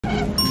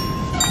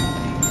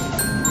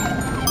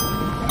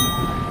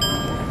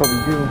what we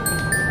do.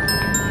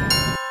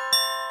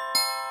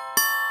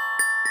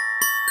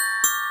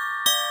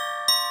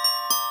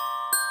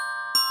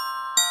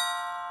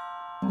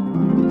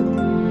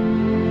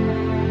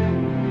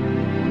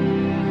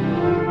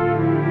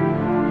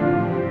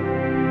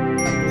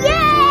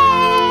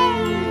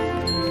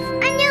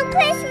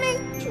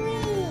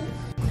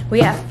 We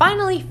have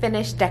finally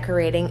finished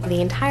decorating the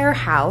entire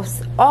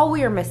house. All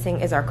we are missing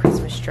is our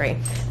Christmas tree.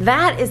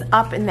 That is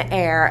up in the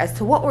air as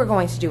to what we're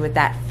going to do with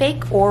that,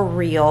 fake or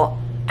real.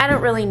 I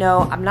don't really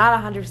know. I'm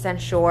not 100%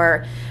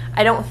 sure.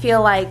 I don't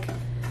feel like,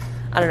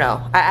 I don't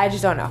know. I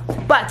just don't know.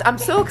 But I'm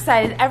so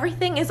excited.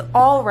 Everything is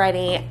all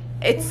ready.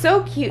 It's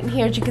so cute in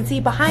here. As you can see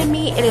behind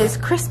me, it is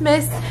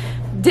Christmas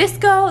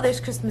disco.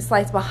 There's Christmas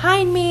lights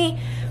behind me.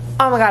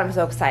 Oh my God, I'm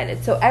so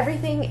excited. So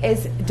everything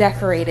is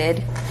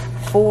decorated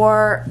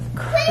for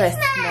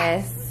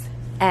Christmas,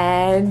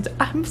 and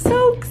I'm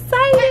so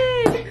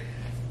excited.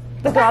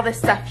 Look at all this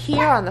stuff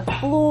here on the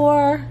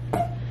floor.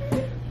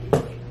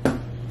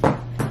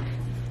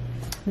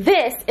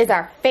 This is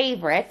our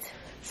favorite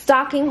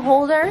stocking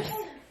holders.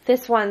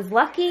 This one's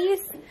Lucky's,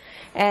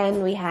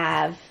 and we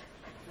have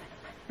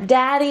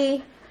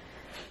Daddy,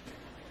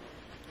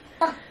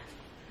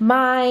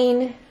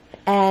 mine,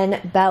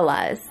 and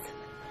Bella's.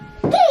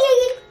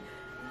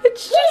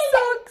 It's just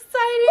so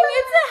exciting.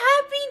 It's a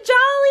happy,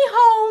 jolly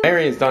home.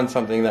 Mary has done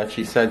something that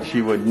she said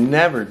she would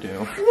never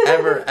do,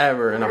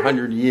 ever in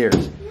 100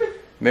 years.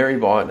 Mary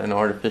bought an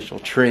artificial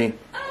tree.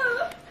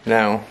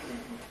 Now,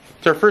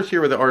 it's our first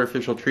year with an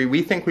artificial tree.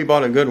 We think we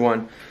bought a good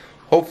one.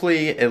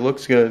 Hopefully it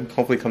looks good.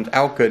 Hopefully it comes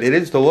out good. It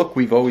is the look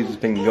we've always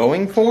been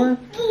going for,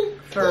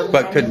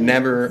 but could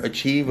never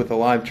achieve with a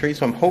live tree.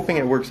 So I'm hoping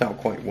it works out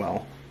quite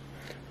well.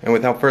 And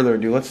without further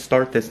ado, let's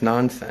start this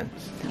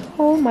nonsense.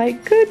 Oh my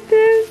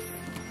goodness.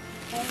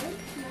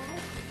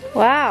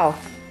 Wow,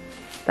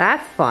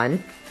 that's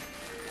fun.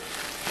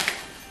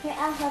 Here,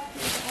 I'll help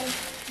you.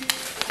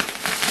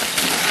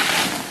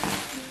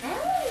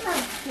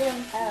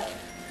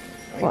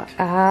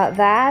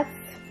 That's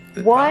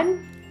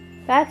one.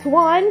 That's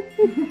one.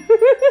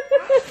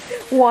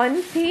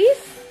 One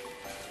piece.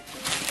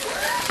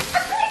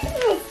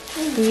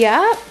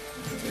 Yep.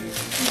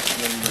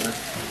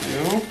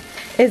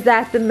 Is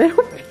that the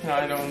middle?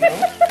 I don't know.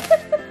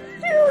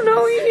 I don't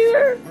know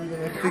either. We're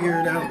gonna figure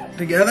it out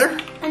together.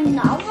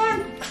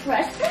 Another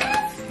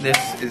Christmas?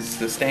 This is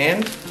the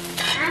stand,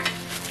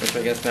 which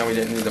I guess now we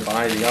didn't need to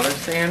buy the other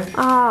stand.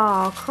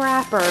 Oh,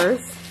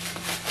 crappers.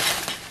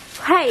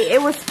 Hey,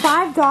 it was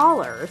 $5.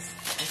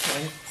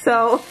 Okay.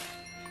 So,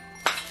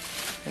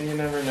 And you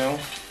never know.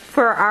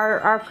 for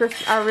our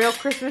real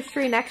Christmas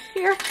tree next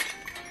year.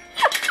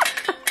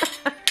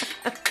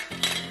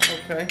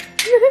 Okay.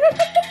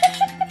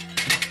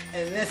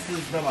 And this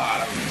is the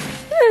bottom.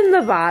 And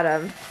the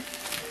bottom.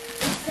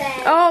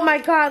 Oh my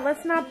God,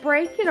 let's not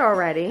break it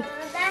already.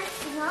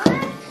 That's not a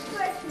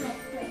Christmas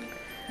tree.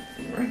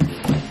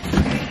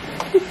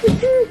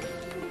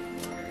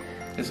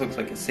 This looks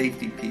like a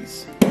safety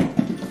piece.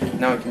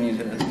 Now I can use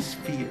it as a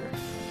sphere.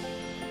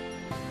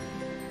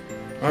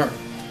 Alright.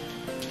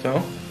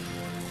 So,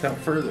 without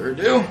further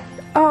ado.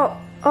 Oh,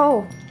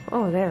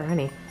 there,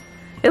 honey.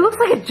 It looks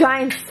like a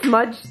giant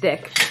smudge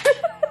stick.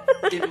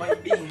 It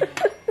might be.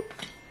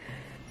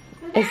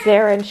 Is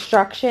there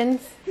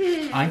instructions?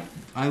 I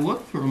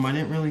looked through them. I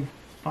didn't really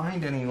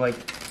find any, like,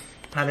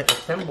 how to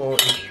assemble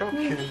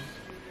instructions.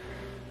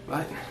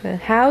 But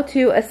How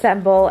to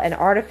assemble an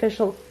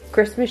artificial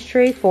Christmas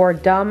tree for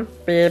dumb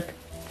beep.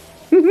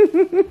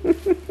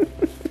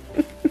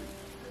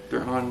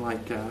 they're on, like,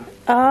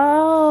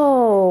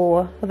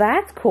 Oh,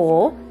 that's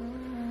cool.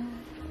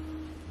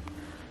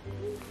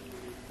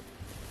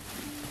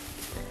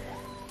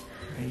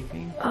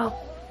 maybe. Oh,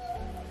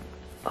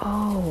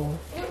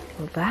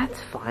 well, that's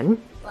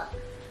fun.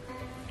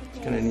 It's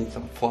gonna need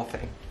some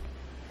fluffing.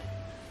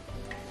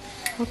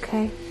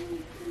 Okay.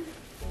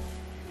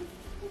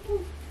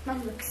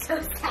 Mom looks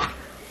so sad.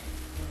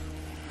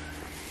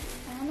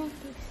 I want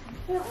to do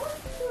something. It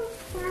looks so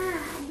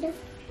sad.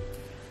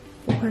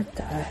 What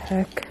the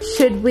heck?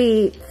 Should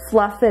we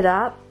fluff it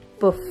up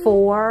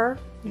before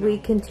we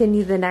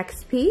continue the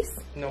next piece?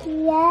 No.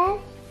 Yes.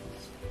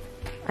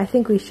 I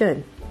think we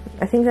should.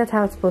 I think that's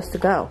how it's supposed to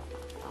go.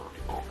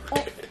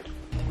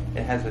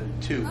 It has a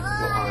tube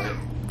on it.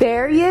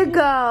 There you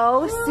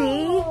go.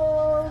 See?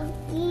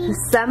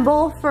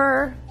 Assemble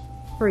for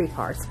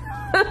retards.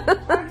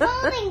 We're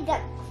building the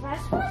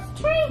Christmas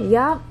tree?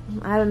 Yep.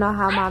 I don't know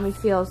how Mommy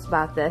feels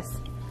about this.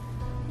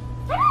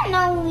 I don't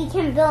know we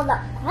can build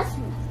a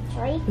Christmas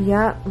tree.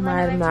 Yep.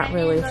 I'm not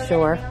really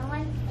sure.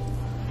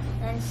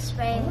 And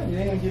spray. You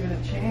didn't give it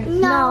a chance.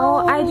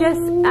 No,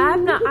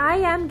 I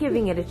am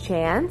giving it a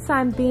chance.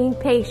 I'm being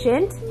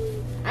patient.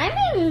 I'm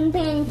even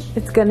being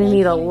It's gonna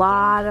need a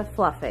lot of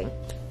fluffing.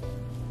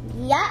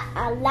 Yeah,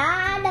 a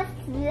lot of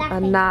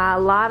fluffing. A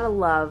lot of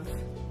love.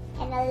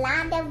 And a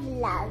lot of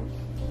love.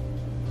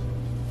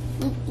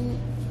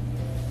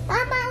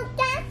 How about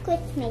that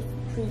Christmas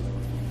tree?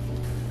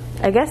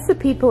 I guess the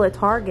people at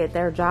Target,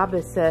 their job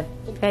is to,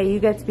 hey, you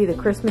get to be the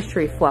Christmas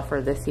tree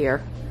fluffer this year.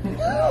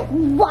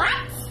 What?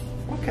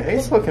 Okay,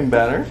 it's looking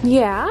better.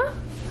 Yeah.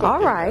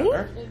 All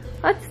right.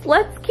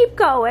 Let's keep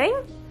going.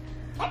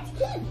 Let's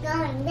keep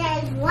going.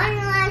 There's one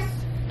last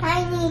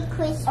tiny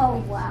Christmas. Oh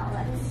wow,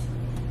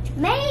 that's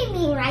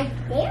maybe right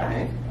there.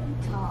 Okay.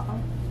 Tall.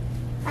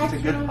 That's a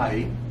good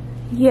height.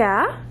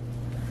 Yeah.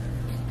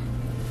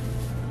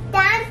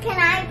 Dad, can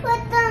I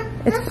put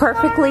the It's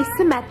perfectly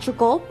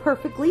symmetrical,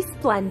 perfectly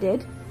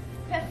splendid.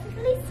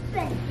 perfectly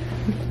splendid.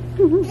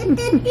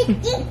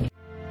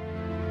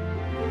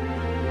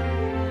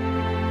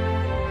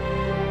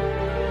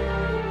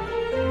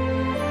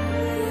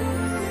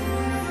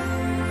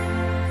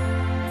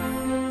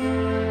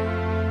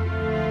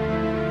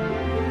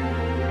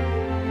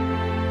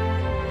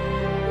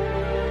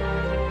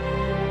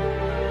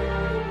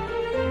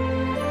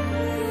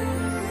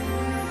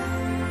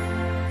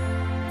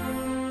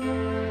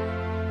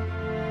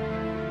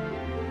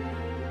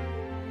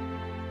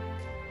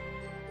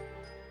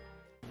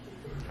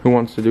 Who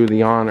wants to do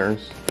the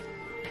honors?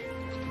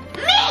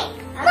 Me!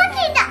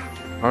 Cookie duck!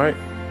 Alright.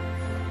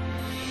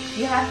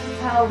 You have to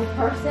tell the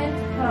person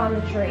to put on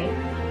the tree.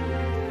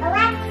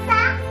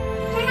 Alexa,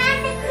 turn on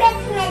the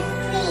Christmas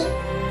tree.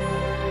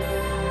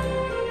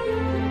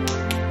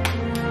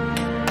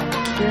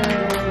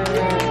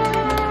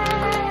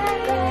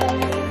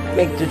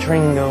 Make the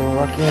train go,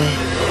 Lucky.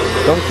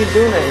 Don't keep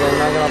doing that, you're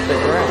knocking off the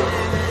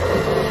ground.